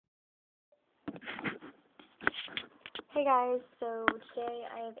Hey guys, so today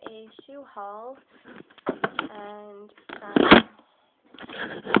I have a shoe haul, and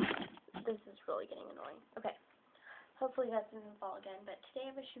this is really getting annoying. Okay, hopefully that doesn't fall again, but today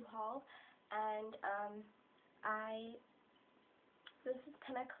I have a shoe haul, and this is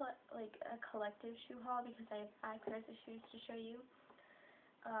kind of like a collective shoe haul because I have 5 pairs of shoes to show you,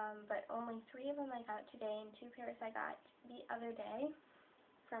 but only 3 of them I got today, and 2 pairs I got the other day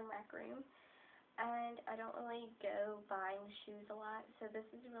from Rec Room. And I don't really go buying shoes a lot, so this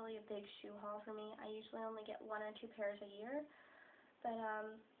is really a big shoe haul for me. I usually only get 1 or 2 pairs a year, but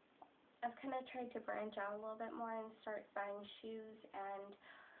I've kind of tried to branch out a little bit more and start buying shoes and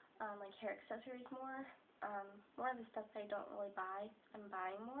like hair accessories more. More of the stuff I don't really buy, I'm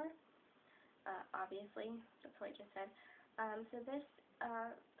buying more, obviously, that's what I just said. So this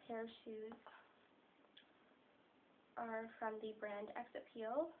pair of shoes are from the brand X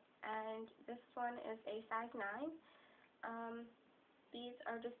Appeal, and this one is a size 9. These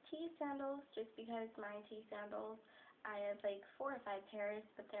are just tea sandals, just because my tea sandals, I have like 4 or 5 pairs,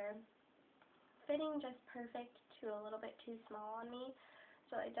 but they're fitting just perfect to a little bit too small on me,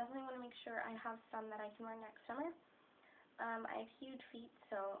 so I definitely want to make sure I have some that I can wear next summer. I have huge feet,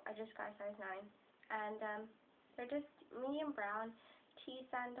 so I just got a size 9, and they're just medium brown tea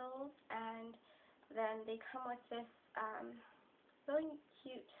sandals, and then they come with this really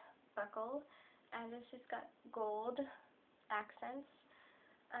cute buckle, and it's just got gold accents,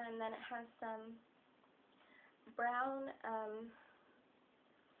 and then it has some brown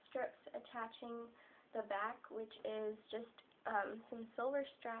strips attaching the back, which is just some silver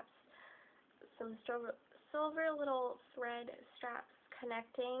straps, some silver little thread straps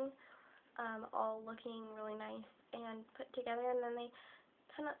connecting, all looking really nice and put together, and then it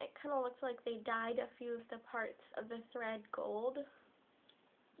kind of looks like they dyed a few of the parts of the thread gold.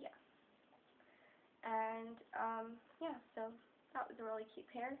 Yeah. And yeah, so that was a really cute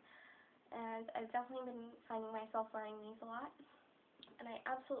pair, and I've definitely been finding myself wearing these a lot, and I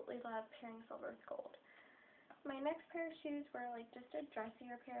absolutely love pairing silver with gold. My next pair of shoes were like just a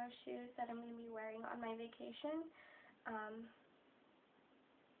dressier pair of shoes that I'm going to be wearing on my vacation.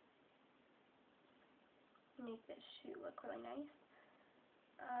 Make this shoe look really nice.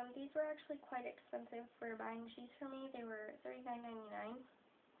 These were actually quite expensive for buying shoes for me. They were $39.99,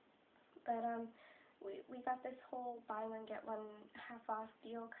 but we got this whole buy one get one half off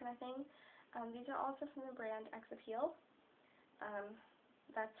deal kind of thing. These are also from the brand X Appeal.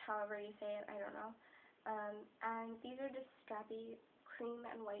 That's however you say it, I don't know. And these are just strappy cream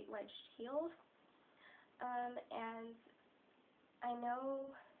and white wedged heels. And I know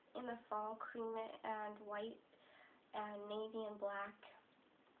in the fall, cream and white and navy and black,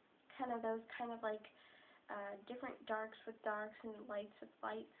 those kind of like different darks with darks and lights with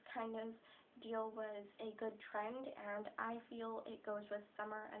lights kind of deal was a good trend, and I feel it goes with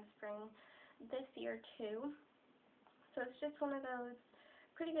summer and spring this year too. So it's just one of those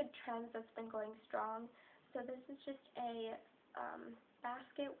pretty good trends that's been going strong. So this is just a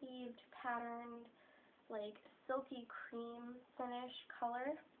basket weaved patterned like silky cream finish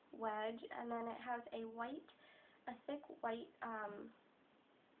color wedge, and then it has a thick white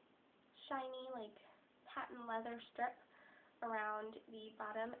shiny like patent leather strip around the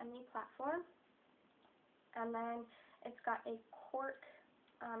bottom and the platform, and then it's got a cork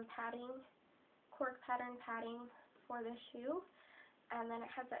pattern padding for the shoe, and then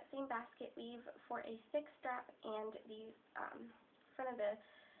it has that same basket weave for a 6 strap and the front of the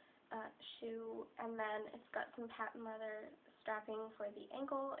shoe, and then it's got some patent leather strapping for the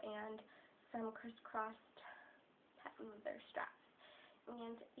ankle and some crisscrossed patent leather straps.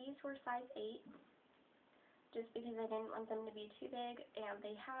 And these were size 8, just because I didn't want them to be too big, and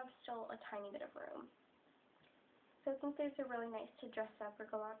they have still a tiny bit of room. So I think these are really nice to dress up or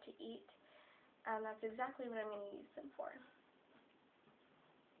go out to eat, and that's exactly what I'm going to use them for.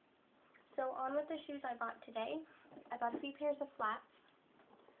 So on with the shoes I bought today. I bought a few pairs of flats.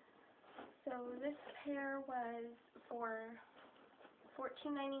 So this pair was for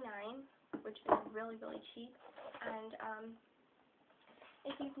 $14.99, which is really, really cheap, and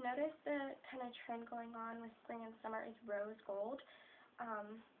if you've noticed, the kind of trend going on with spring and summer is rose gold,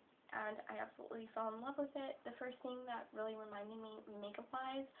 and I absolutely fell in love with it. The first thing that really reminded me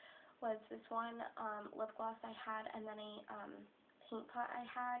makeup-wise was this one lip gloss I had, and then a paint pot I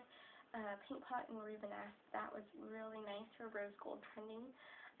had, paint pot in Rubenesque. That was really nice for rose gold trending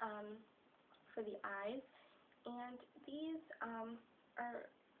for the eyes, and these are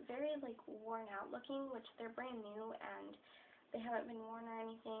very like worn out looking, which they're brand new and they haven't been worn or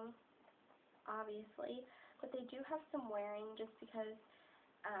anything, obviously, but they do have some wearing just because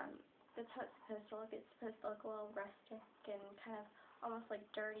that's how it's supposed to look. It's supposed to look a little rustic and kind of almost like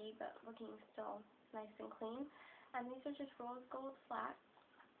dirty, but looking still nice and clean. And these are just rose gold flats.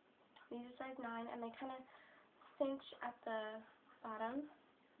 These are size 9, and they kind of cinch at the bottom.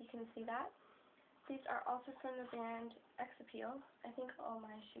 You can see that. These are also from the brand X Appeal. I think all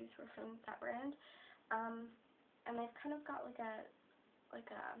my shoes were from that brand. And they've kind of got like a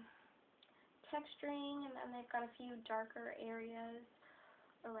texturing, and then they've got a few darker areas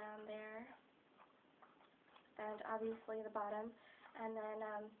around there, and obviously the bottom. And then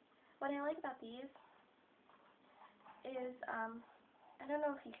what I like about these is, I don't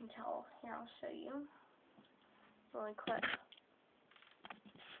know if you can tell. Here, I'll show you really quick.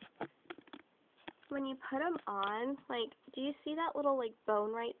 When you put them on, like, do you see that little, like,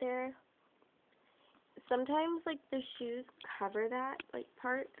 bone right there? Sometimes, like, the shoes cover that, like,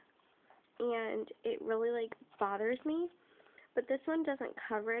 part, and it really, like, bothers me. But this one doesn't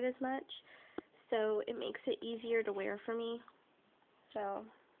cover it as much, so it makes it easier to wear for me. So,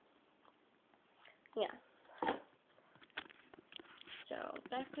 yeah. So,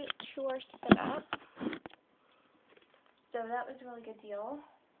 that's it to our setup. So, that was a really good deal.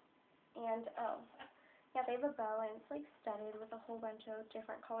 And, oh, yeah, they have a bow, and it's, like, studded with a whole bunch of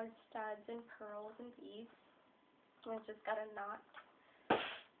different colored studs and pearls and beads. And it's just got a knot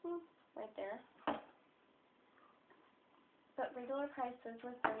right there. But regular prices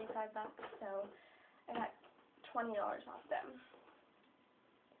were $35, so I got $20 off them.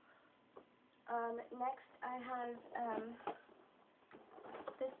 Next, I have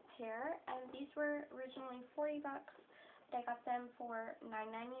this pair, and these were originally $40, but I got them for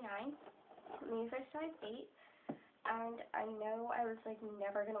 $9.99. These are size 8, and I know I was like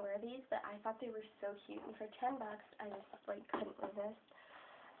never gonna wear these, but I thought they were so cute, and for $10, I just like couldn't resist.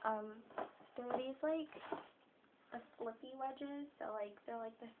 They're these like the slippy wedges, so like they're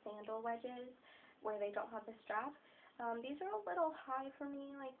like the sandal wedges where they don't have the strap. These are a little high for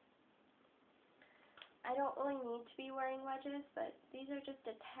me. Like, I don't really need to be wearing wedges, but these are just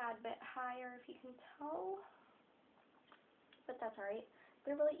a tad bit higher, if you can tell. But that's alright.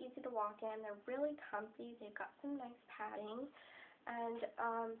 They're really easy to walk in. They're really comfy. They've got some nice padding, and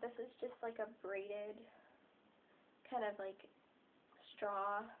this is just like a braided kind of like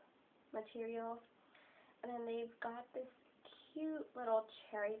straw material. And then they've got this cute little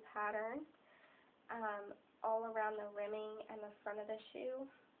cherry pattern all around the rimming and the front of the shoe.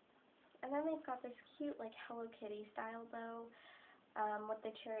 And then they've got this cute like Hello Kitty style bow with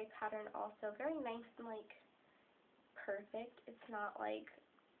the cherry pattern also. Very nice and like perfect. It's not like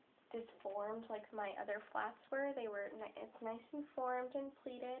disformed like my other flats were. It's nice and formed and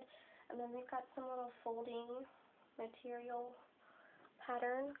pleated. And then they've got some little folding material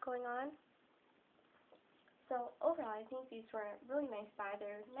pattern going on. So overall, I think these were a really nice buy.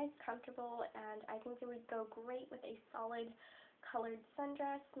 They're nice, comfortable, and I think they would go great with a solid colored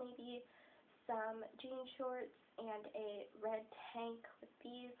sundress, maybe some jean shorts and a red tank with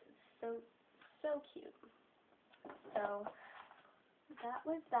these. So cute. So that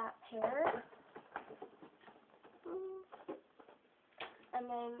was that pair.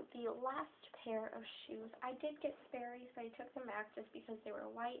 And then the last pair of shoes, I did get Sperry, so I took them back just because they were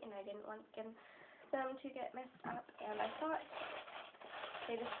white and I didn't want them to get messed up, and I thought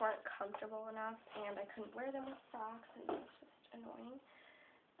they just weren't comfortable enough, and I couldn't wear them with socks, and it was just annoying.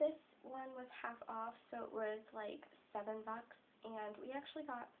 This one was half off, so it was like $7, and we actually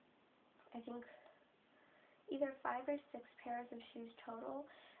got, I think, either 5 or 6 pairs of shoes total,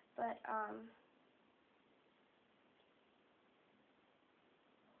 but I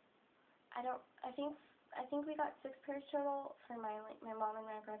think we got 6 pairs total. For my mom and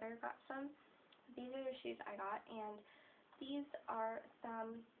my brother got some. These are the shoes I got, and these are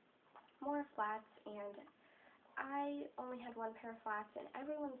some more flats, and I only had 1 pair of flats, and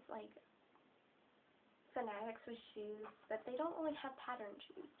everyone's like fanatics with shoes, but they don't really have pattern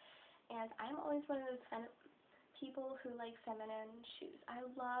shoes, and I'm always one of those people who like feminine shoes. I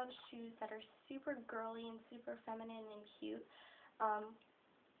love shoes that are super girly and super feminine and cute.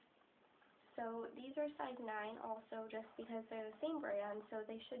 So these are size 9 also, just because they're the same brand, so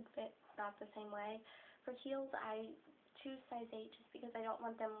they should fit about the same way. For heels, I choose size 8 just because I don't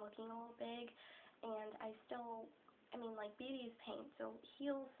want them looking a little big, and like beauty is pain, so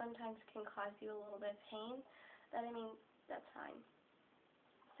heels sometimes can cause you a little bit of pain, but that's fine.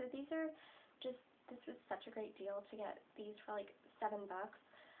 So this was such a great deal to get these for like $7.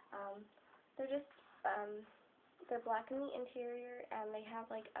 They're just, they're black in the interior, and they have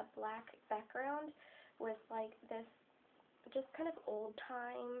like a black background with like this just kind of old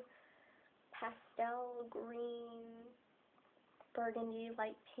time pastel green burgundy,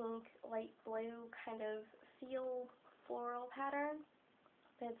 light pink, light blue kind of feel floral pattern.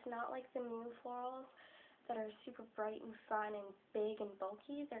 But it's not like the new florals that are super bright and fun and big and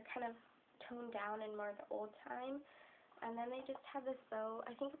bulky. They're kind of toned down and more the old time. And then they just have this bow.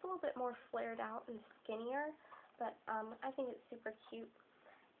 I think it's a little bit more flared out and skinnier, but I think it's super cute.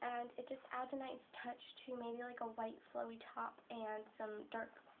 And it just adds a nice touch to maybe like a white flowy top and some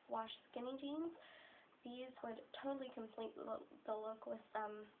dark wash skinny jeans. These would totally complete the look with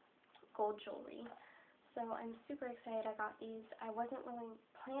gold jewelry. So I'm super excited I got these. I wasn't really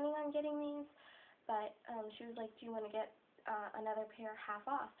planning on getting these, but she was like, do you want to get another pair half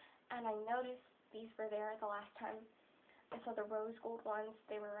off? And I noticed these were there the last time. I saw the rose gold ones.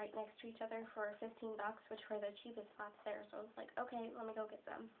 They were right next to each other for $15, which were the cheapest spots there. So I was like, okay, let me go get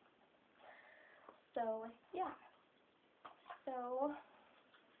them. So, yeah. So,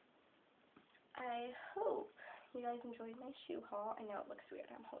 I hope you guys enjoyed my shoe haul. I know it looks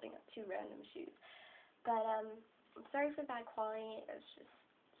weird. I'm holding up 2 random shoes. But, I'm sorry for the bad quality. It's just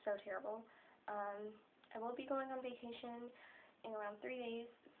so terrible. I will be going on vacation in around 3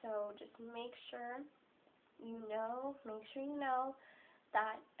 days, so just make sure you know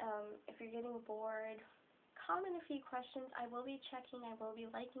that if you're getting bored, comment a few questions. I will be checking, I will be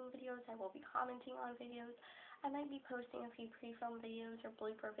liking videos, I will be commenting on videos. I might be posting a few pre-filmed videos or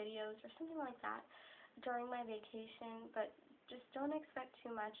blooper videos or something like that during my vacation, but just don't expect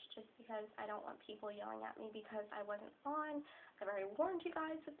too much just because I don't want people yelling at me because I wasn't on. I've already warned you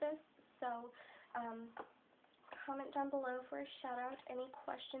guys with this, so comment down below for a shout out. Any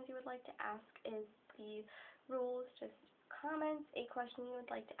questions you would like to ask is the rules. Just comments, a question you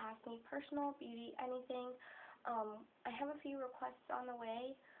would like to ask me, personal, beauty, anything. I have a few requests on the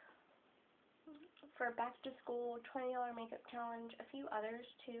way for back to school, $20 makeup challenge, a few others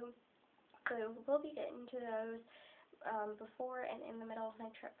too. So we'll be getting to those before and in the middle of my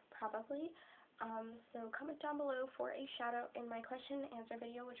trip probably. So comment down below for a shout out in my question and answer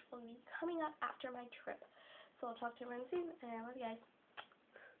video, which will be coming up after my trip. So I'll talk to you everyone soon, and I love you guys.